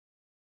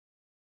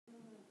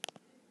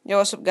Yo,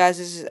 what's up guys,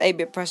 this is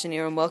 8-Bit Preston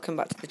here and welcome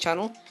back to the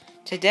channel.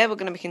 Today we're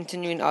going to be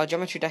continuing our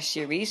Geometry Dash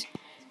series,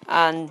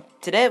 and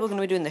today we're going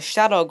to be doing the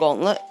Shadow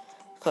Gauntlet,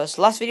 because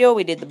last video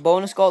we did the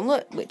bonus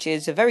gauntlet, which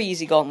is a very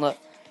easy gauntlet,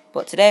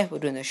 but today we're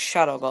doing the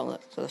Shadow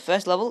Gauntlet. So the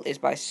first level is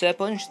by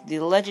Serpunch, the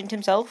legend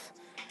himself,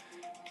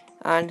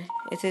 and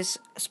it is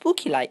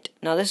Spooky Light.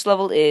 Now this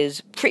level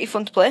is pretty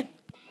fun to play,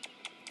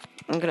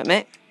 I'm going to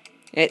admit.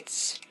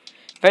 It's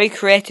very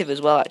creative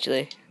as well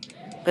actually,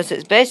 because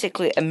it's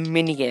basically a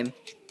mini game.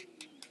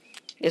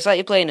 It's like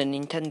you're playing a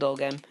Nintendo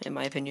game, in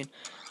my opinion.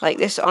 Like,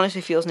 this honestly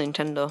feels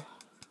Nintendo.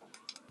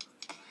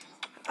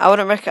 I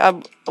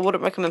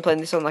wouldn't recommend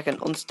playing this on like an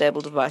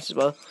unstable device as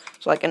well.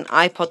 So like an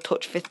iPod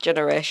Touch 5th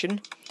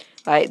generation.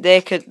 Like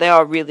they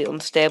are really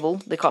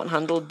unstable. They can't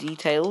handle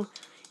detail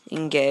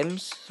in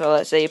games. So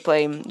let's say you're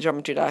playing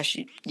Geometry Dash,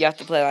 you have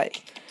to play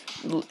like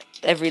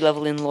every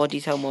level in low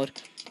detail mode.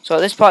 So at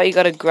this part you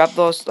gotta grab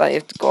those, like you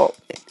have to go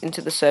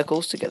into the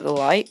circles to get the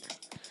light.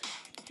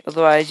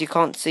 Otherwise you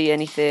can't see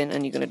anything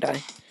and you're gonna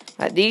die.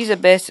 Like these are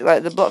basic,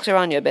 like the blocks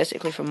around you are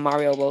basically from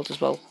Mario World as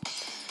well.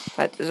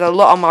 Like there's a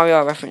lot of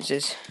Mario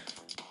references.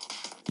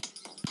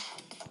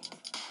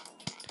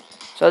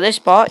 So this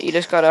part you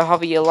just gotta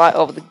hover your light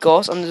over the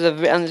ghost, and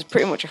there's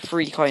pretty much a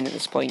free coin at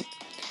this point.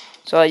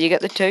 So you get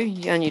the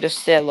 2 and you just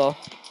stay low.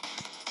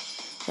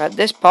 Right,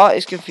 this part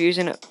is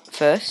confusing at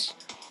first,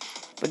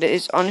 but it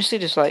is honestly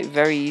just like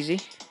very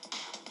easy.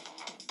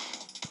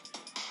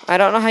 I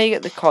don't know how you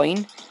get the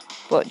coin,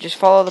 but just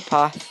follow the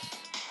path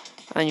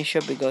and you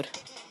should be good.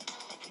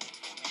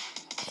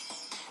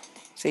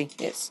 See,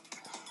 it's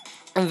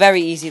a very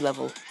easy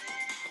level.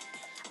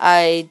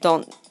 I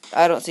don't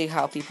see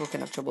how people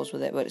can have troubles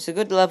with it, but it's a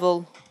good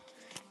level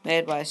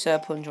made by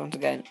Serpunch once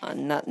again.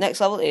 And that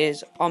next level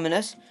is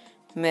Ominous,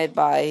 made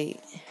by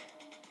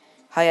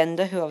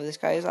Hyenda, whoever this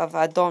guy is. I've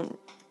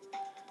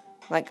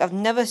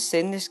never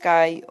seen this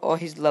guy or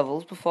his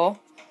levels before.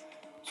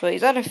 So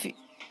he's had a few.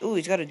 Ooh,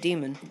 he's got a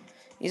demon.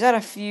 He's had a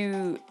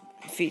few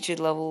featured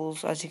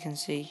levels, as you can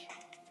see,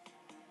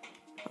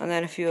 and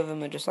then a few of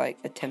them are just like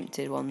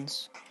attempted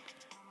ones,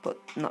 but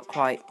not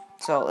quite.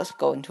 So let's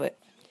go into it.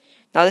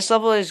 Now this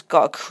level has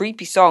got a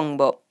creepy song,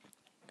 but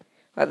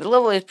like the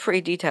level is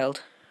pretty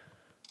detailed.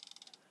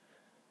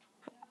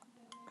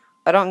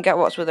 I don't get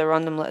what's with the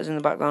random letters in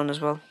the background as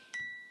well.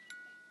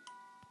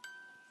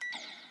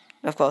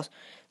 Of course,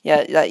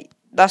 yeah, like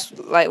that's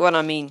like what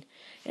I mean.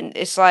 And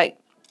it's like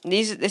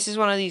this is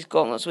one of these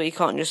gauntlets where you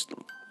can't just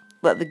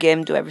let the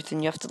game do everything.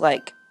 You have to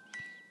like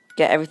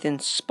get everything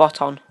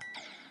spot on.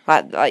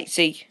 Like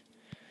see,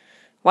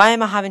 why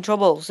am I having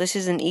troubles? This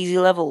is an easy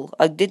level.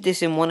 I did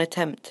this in one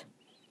attempt.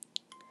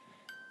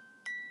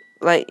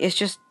 Like, it's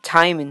just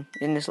timing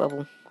in this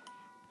level.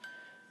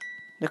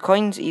 The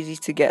coin's easy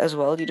to get as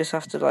well. You just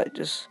have to like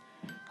just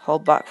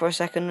hold back for a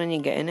second when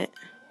you're getting it.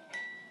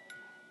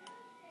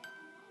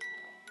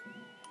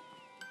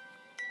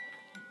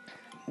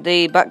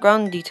 The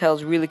background detail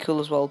is really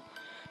cool as well.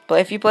 But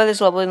if you play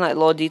this level in like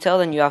low detail,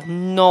 then you have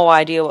no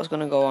idea what's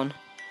gonna go on.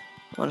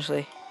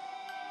 Honestly.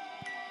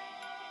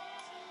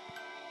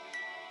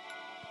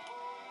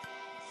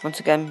 Once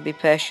again, be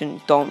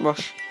patient, don't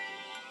rush.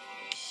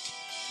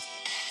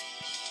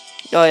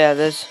 Oh yeah,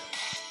 there's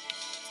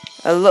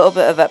a little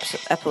bit of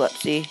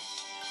epilepsy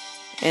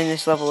in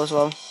this level as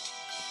well.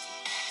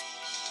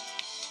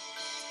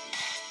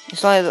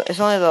 It's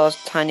only those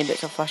tiny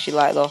bits of flashy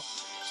light though.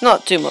 It's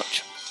not too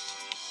much.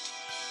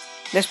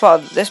 This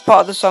part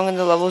of the song and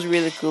the level is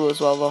really cool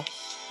as well though.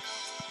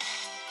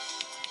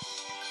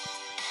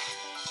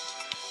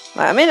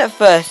 Like, I mean, at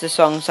first the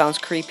song sounds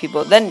creepy,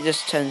 but then it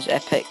just turns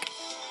epic.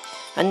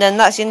 And then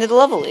that's the end of the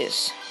level.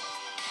 It's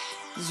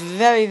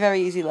very,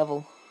 very easy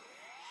level.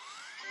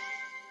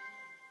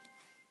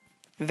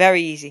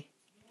 Very easy.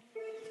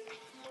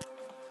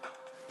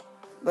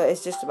 But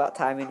it's just about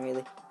timing,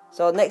 really.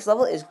 So next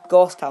level is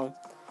Ghost Town.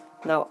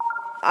 Now,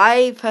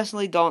 I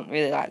personally don't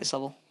really like this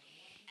level.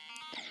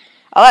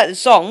 I like the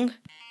song.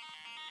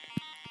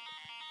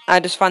 I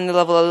just find the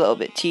level a little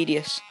bit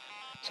tedious.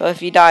 So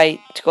if you die,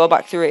 to go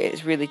back through it,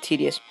 it's really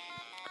tedious.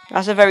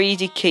 That's a very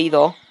easy key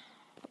though,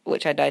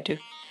 which I died to.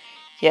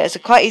 Yeah, it's a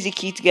quite easy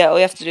key to get. All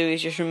you have to do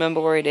is just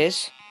remember where it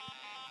is.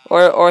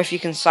 Or if you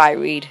can sight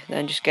read,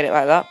 then just get it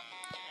like that.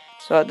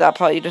 So at that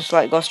part you just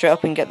like go straight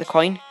up and get the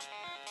coin.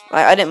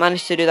 Like, I didn't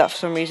manage to do that for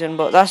some reason,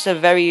 but that's a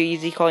very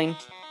easy coin.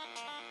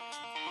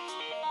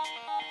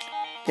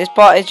 This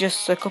part is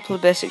just a couple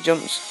of basic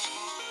jumps.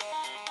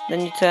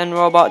 Then you turn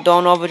robot,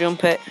 don't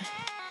overjump it.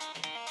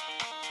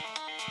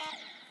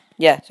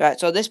 Yeah, right,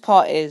 so this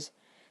part is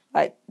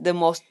like the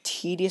most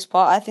tedious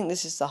part. I think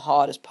this is the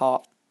hardest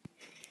part.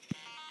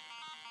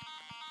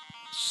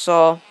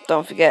 So,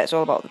 don't forget, it's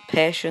all about the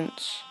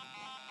patience.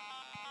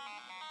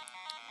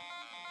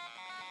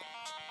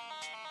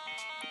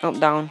 Up,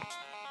 down,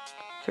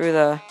 through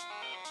there,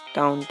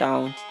 down,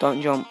 down,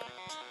 don't jump.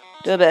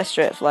 Do a bit of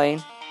straight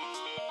flying.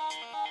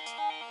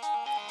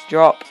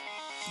 Drop,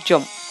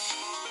 jump.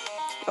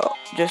 Oh,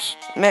 just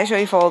make sure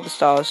you follow the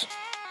stars.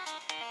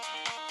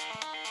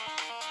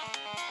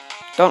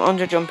 Don't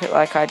under jump it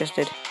like I just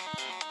did.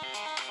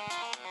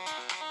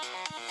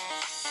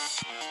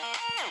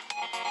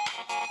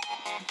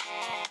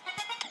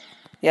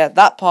 Yeah,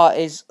 that part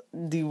is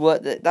the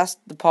work. That's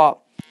the part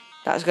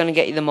that's going to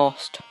get you the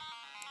most.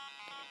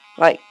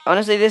 Like,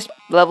 honestly, this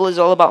level is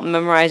all about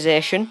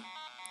memorization.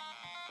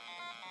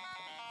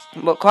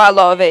 But quite a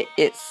lot of it,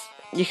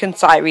 you can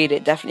sight read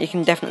it. You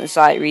can definitely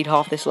sight read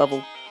half this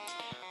level.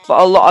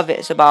 But a lot of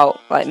it's about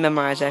like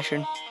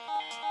memorization.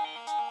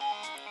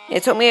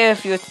 It took me a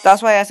few.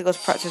 That's why I had to go to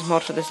practice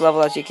mode for this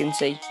level, as you can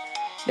see,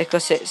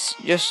 because it's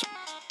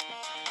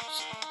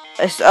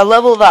a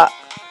level that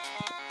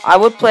I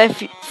would play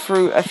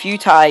through a few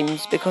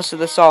times because of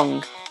the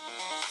song,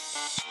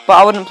 but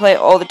I wouldn't play it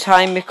all the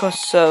time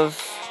because of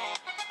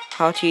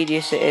how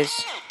tedious it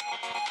is.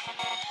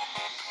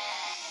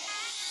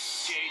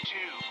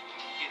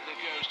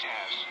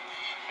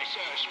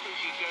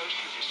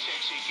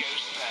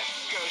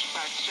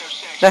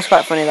 That's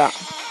quite funny, that.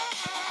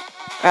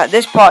 At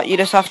this part, you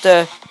just have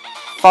to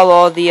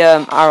follow the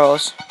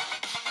arrows.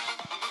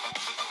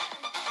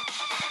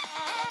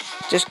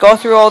 Just go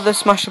through all the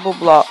smashable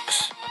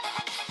blocks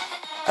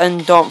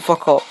and don't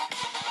fuck up.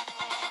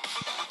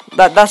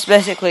 That's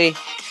basically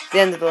the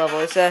end of the level.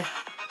 It's a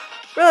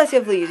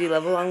relatively easy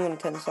level. I'm going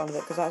to turn the sound a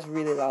bit because that's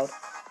really loud.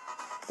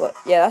 But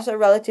yeah, that's a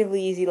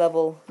relatively easy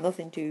level.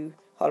 Nothing too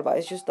hard about it.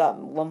 It's just that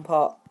one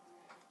part.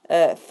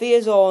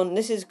 Fear Zone.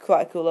 This is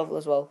quite a cool level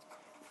as well.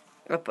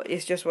 But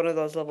it's just one of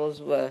those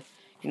levels where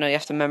you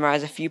have to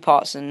memorize a few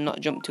parts and not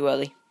jump too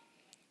early.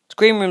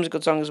 Scream Room's a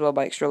good song as well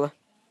by Extrilla.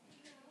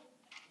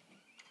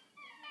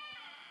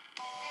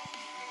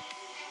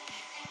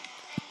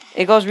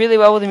 It goes really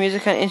well with the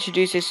music and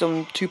introduces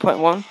some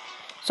 2.1.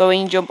 So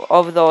when you jump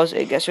over those,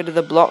 it gets rid of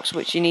the blocks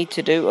which you need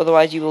to do,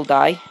 otherwise you will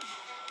die.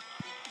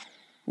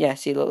 Yeah,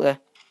 see, look there.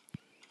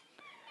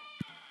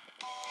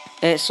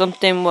 And it's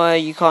something where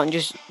you can't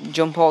just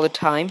jump all the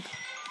time.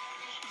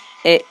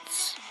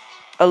 It's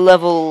a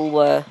level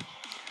where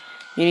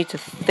you need to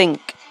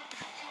think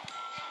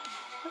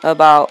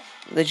about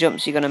the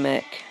jumps you're going to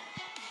make.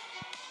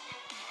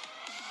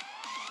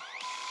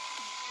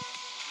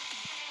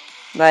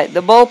 Like,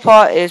 the ball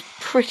part is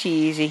pretty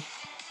easy.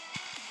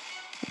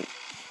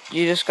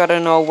 You just gotta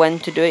know when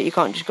to do it. You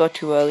can't just go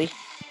too early.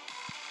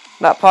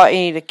 That part you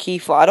need a key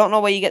for. I don't know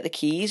where you get the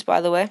keys,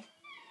 by the way.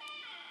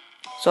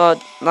 So,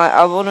 like,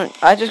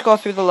 I just go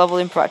through the level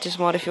in practice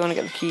mode if you want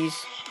to get the keys.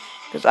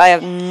 Because I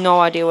have no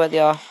idea where they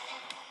are.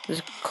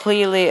 There's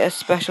clearly a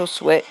special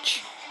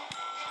switch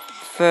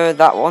for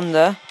that one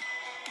there.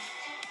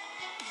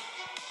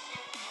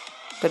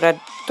 But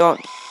I don't...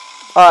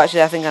 Oh,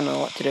 actually, I think I know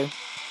what to do.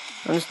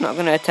 I'm just not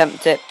going to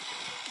attempt it.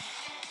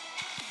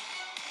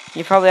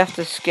 You probably have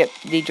to skip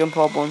the jump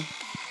orb one.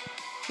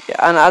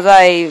 And as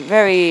I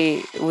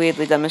very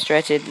weirdly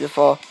demonstrated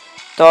before,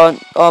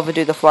 don't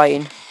overdo the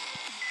flying.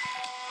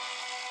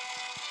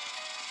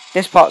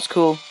 This part's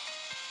cool.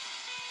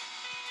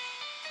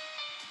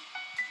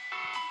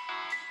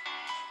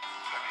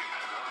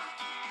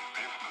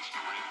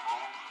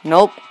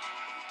 Nope.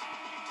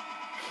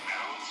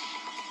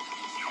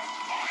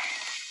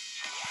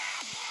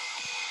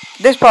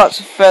 This part's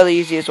fairly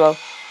easy as well.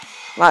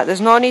 Like,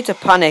 there's no need to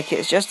panic,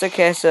 it's just a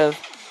case of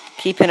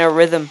keeping a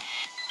rhythm.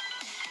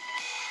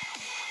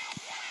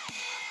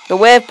 The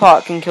wave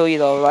part can kill you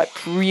though, like,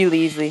 really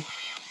easily.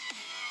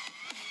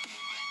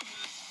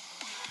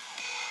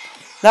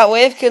 That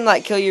wave can,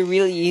 like, kill you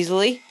really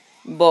easily,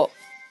 but,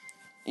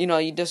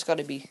 you just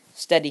gotta be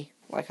steady,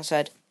 like I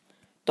said.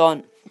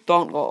 Don't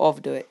go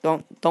overdo it.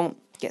 Don't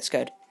get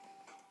scared.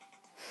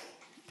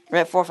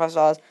 Rate 4 5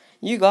 stars.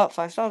 You got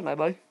 5 stars, my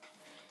boy.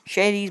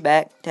 Shady's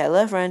back. Tell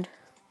a friend.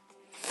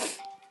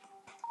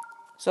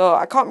 So,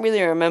 I can't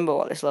really remember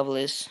what this level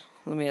is.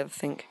 Let me have a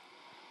think.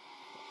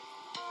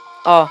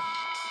 Oh.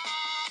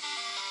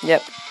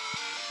 Yep.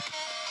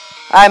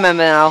 I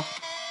remember now.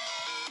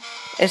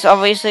 It's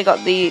obviously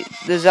got the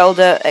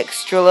Zelda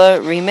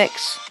Extrilla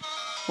remix,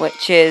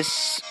 which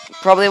is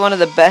probably one of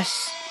the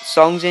best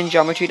songs in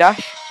Geometry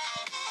Dash.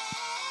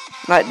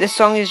 Like, this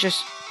song is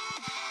just...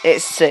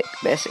 It's sick,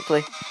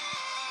 basically.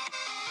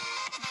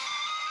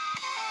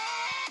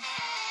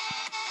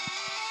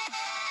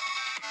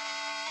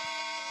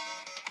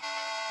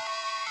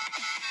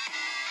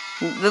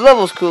 The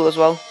level's cool as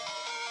well.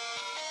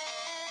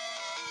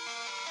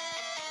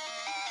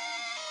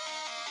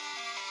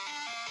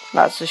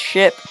 That's a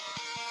ship.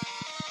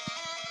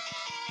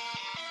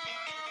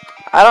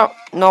 I don't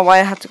know why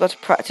I had to go to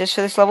practice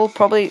for this level.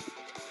 Probably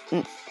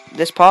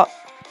this part.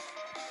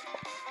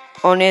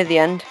 Or near the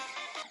end.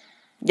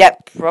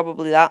 Yep,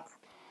 probably that.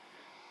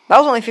 That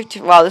was only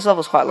 50... Wow, this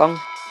level's quite long.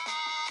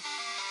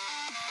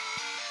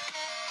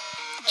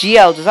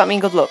 GL, does that mean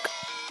good luck?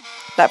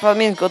 That probably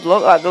means good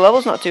luck. Like, the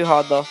level's not too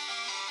hard though.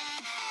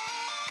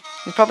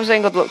 He's probably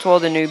saying good luck to all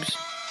the noobs.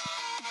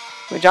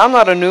 Which I'm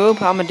not a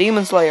noob, I'm a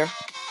demon slayer.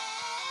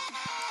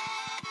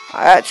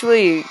 I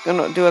actually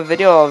gonna do a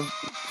video of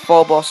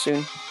 4 boss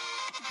soon.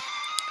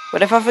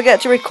 But if I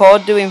forget to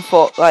record doing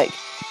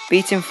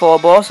beating 4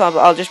 boss,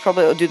 I'll just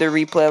probably do the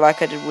replay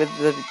like I did with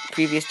the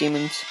previous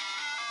demons.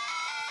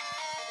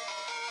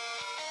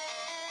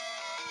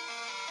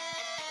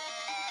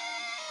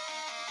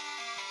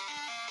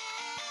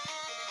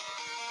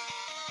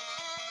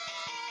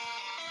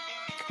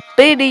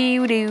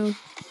 Bidoo-doo.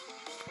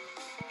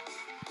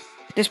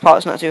 This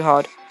part's not too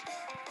hard.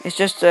 It's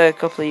just a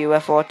couple of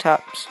UFO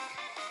taps.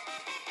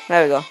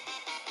 There we go.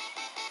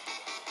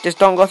 Just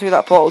don't go through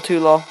that portal too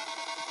low.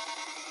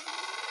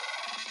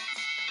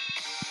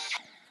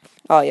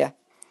 Oh yeah.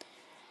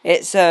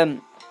 It's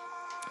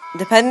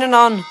depending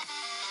on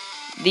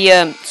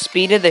the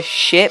speed of the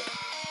ship,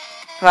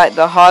 like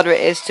the harder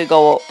it is to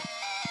go up.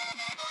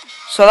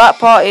 So that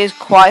part is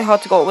quite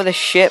hard to go up with a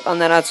ship,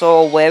 and then I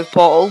saw a wave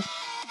portal.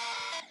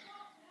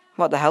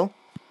 What the hell?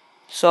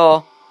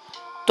 So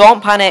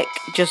don't panic,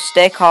 just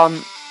stay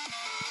calm,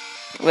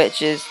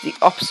 which is the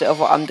opposite of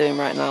what I'm doing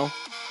right now.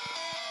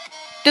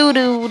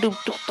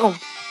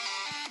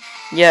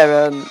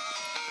 Yeah,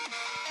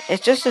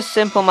 it's just a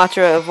simple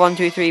matter of 1,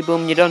 2, 3,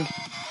 boom, you're done.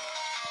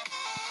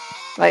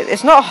 Like,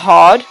 it's not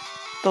hard,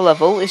 the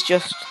level, it's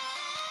just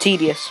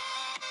tedious.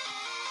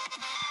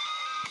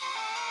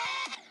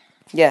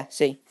 Yeah,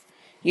 see.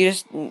 You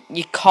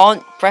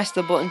can't press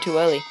the button too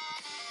early.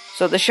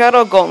 So the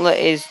Shadow Gauntlet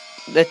is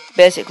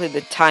basically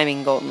the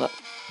timing gauntlet.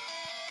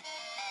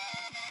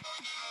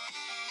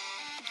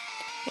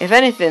 If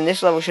anything,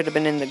 this level should have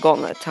been in the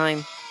Gauntlet of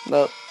Time.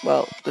 Well,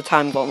 the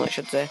Time Gauntlet, I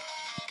should say.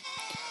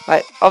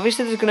 Like,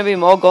 obviously there's going to be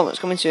more gauntlets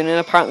coming soon, and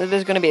apparently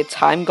there's going to be a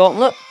Time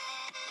Gauntlet.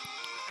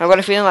 I've got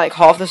a feeling like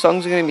half the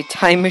songs are going to be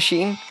Time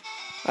Machine.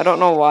 I don't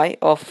know why.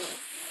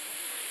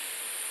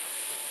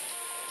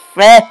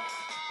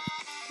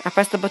 I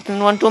pressed the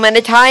button one too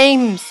many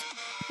times.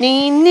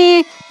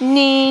 I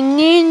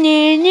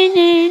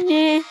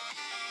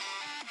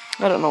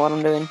don't know what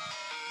I'm doing.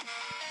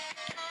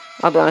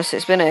 I'll be honest,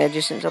 it's been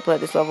ages since I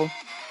played this level.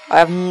 I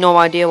have no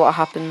idea what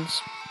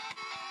happens.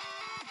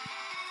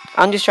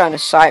 I'm just trying to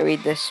sight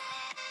read this.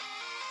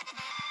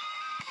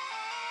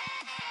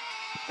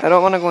 I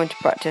don't want to go into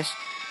practice.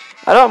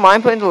 I don't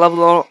mind putting the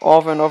level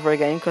over and over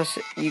again because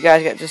you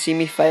guys get to see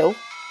me fail.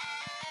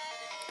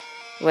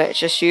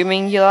 Which,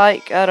 assuming you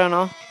like, I don't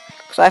know.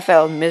 Because I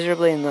failed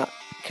miserably in that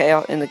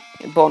chaos, in the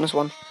bonus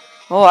one.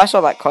 Oh, I saw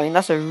that coin.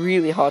 That's a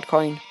really hard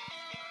coin.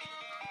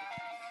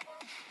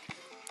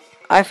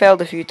 I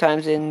failed a few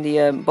times in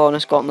the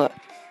bonus gauntlet.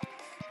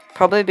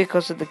 Probably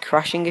because of the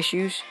crashing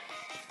issues.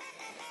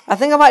 I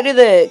think I might do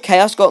the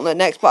Chaos Gauntlet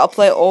next, but I'll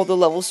play all the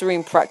levels through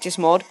in practice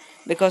mode.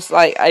 Because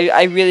like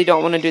I really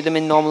don't want to do them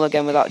in normal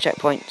again without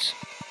checkpoints.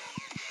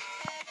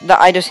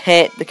 I just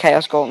hate the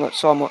Chaos Gauntlet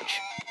so much.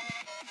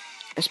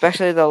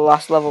 Especially the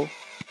last level.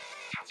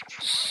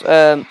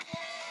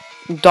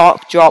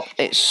 Dark Drop.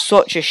 It's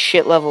such a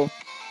shit level.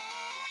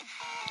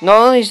 Not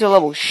only is the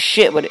level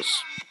shit, but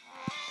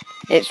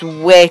it's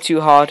way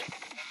too hard.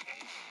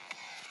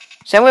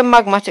 Same with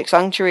Magmatic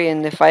Sanctuary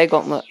and the Fire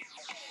Gauntlet.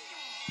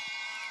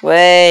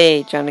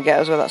 Way trying to get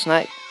us with that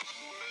snipe.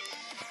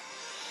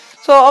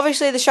 So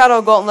obviously the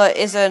Shadow Gauntlet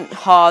isn't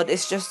hard.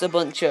 It's just a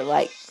bunch of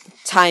like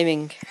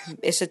timing.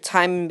 It's a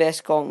timing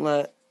based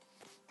gauntlet,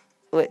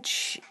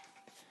 which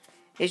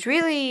is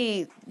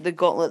really the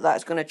gauntlet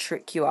that's going to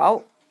trick you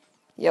out.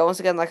 Yeah, once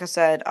again, like I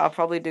said, I'll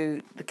probably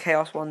do the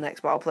Chaos one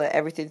next, but I'll play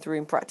everything through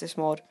in practice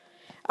mode.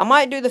 I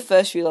might do the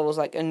first few levels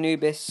like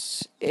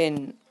Anubis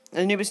and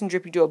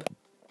Drippy Dub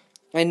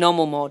in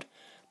normal mode,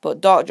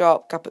 but Dark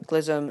Drop,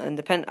 Cataclysm,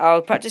 and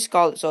I'll practice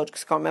Scarlet Sword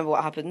because I can't remember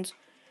what happens.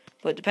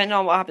 But depending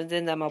on what happens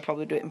in them, I'll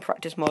probably do it in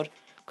practice mode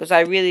because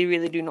I really,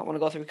 really do not want to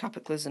go through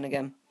Cataclysm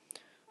again.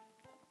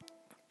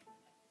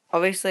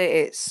 Obviously,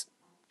 it's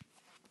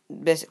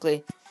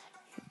basically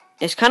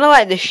it's kind of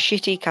like the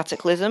shitty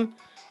Cataclysm.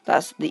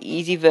 That's the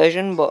easy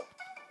version, but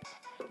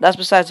that's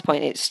besides the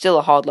point. It's still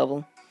a hard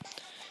level.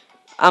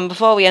 And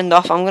before we end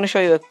off, I'm going to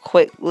show you a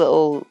quick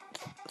little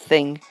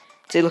thing.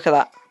 See, look at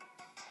that.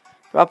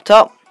 Up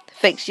top,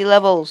 fix your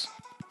levels.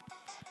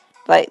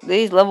 Like,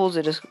 these levels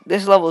are just...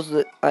 This level's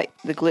like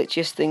the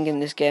glitchiest thing in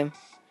this game.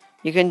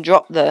 You can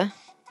drop there.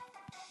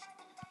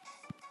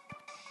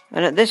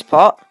 And at this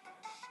part,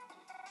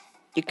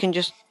 you can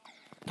just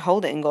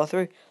hold it and go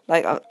through.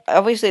 Like,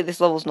 obviously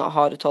this level's not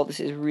hard at all. This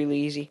is really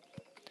easy.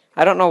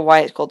 I don't know why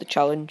it's called the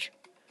challenge.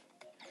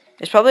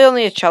 It's probably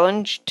only a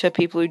challenge to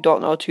people who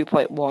don't know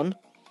 2.1.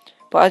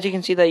 But as you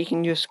can see there, you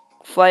can just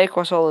fly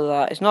across all of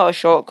that. It's not a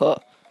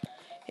shortcut.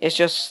 It's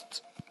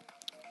just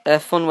a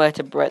fun way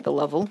to break the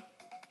level.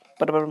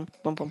 You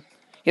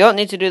don't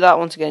need to do that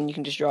once again. You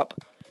can just drop.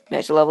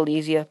 Makes the level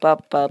easier.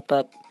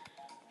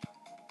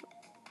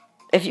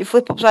 If you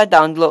flip upside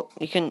down, look,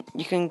 you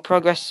can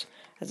progress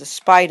as a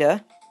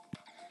spider.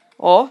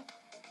 Or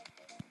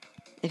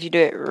if you do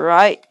it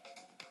right,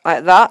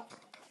 like that,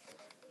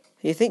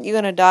 you think you're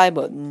gonna die,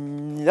 but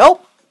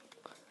nope.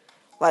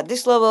 Like,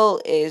 this level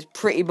is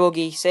pretty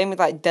buggy. Same with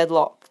like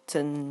Deadlocked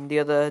and the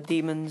other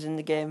demons in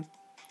the game.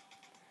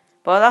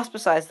 But that's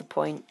besides the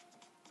point.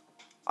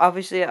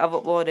 Obviously, I've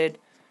uploaded,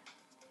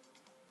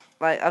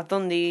 like, I've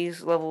done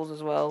these levels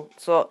as well.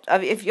 So,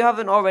 if you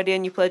haven't already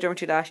and you play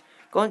Geometry Dash,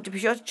 be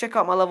sure to check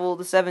out my level,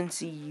 the 7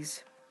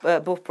 C's.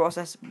 Buff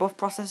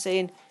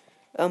processing,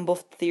 and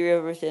buff theory of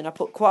everything. I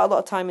put quite a lot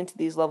of time into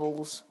these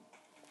levels.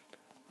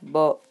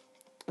 But,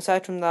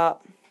 aside from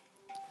that,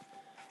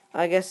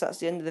 I guess that's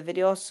the end of the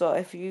video. So,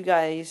 if you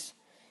guys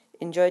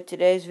enjoyed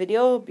today's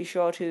video, be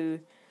sure to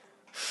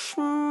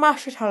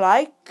smash it a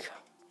like.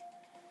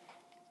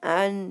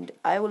 And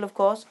I will, of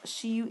course,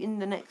 see you in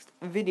the next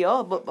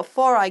video. But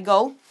before I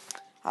go,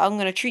 I'm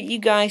going to treat you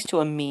guys to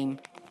a meme.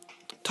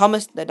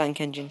 Thomas the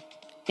Tank Engine.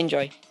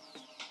 Enjoy.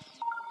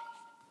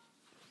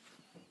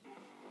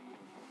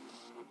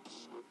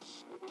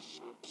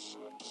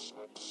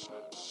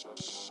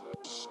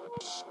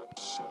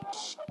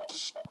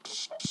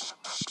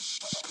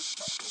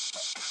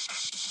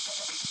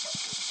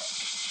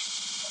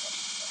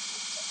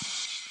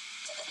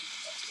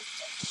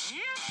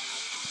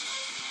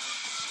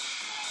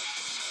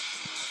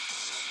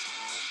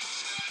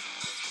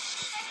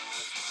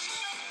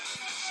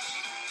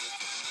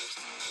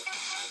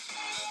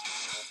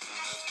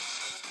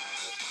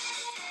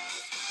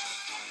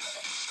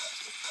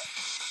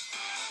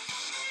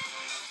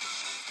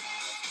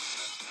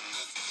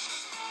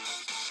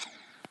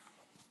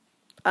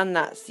 And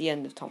that's the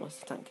end of Thomas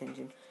the Tank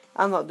Engine.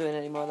 I'm not doing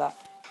any more of that.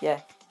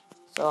 Yeah.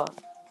 So,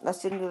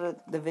 that's the end of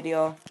the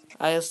video.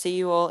 I'll see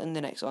you all in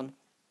the next one.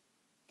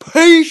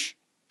 Peace!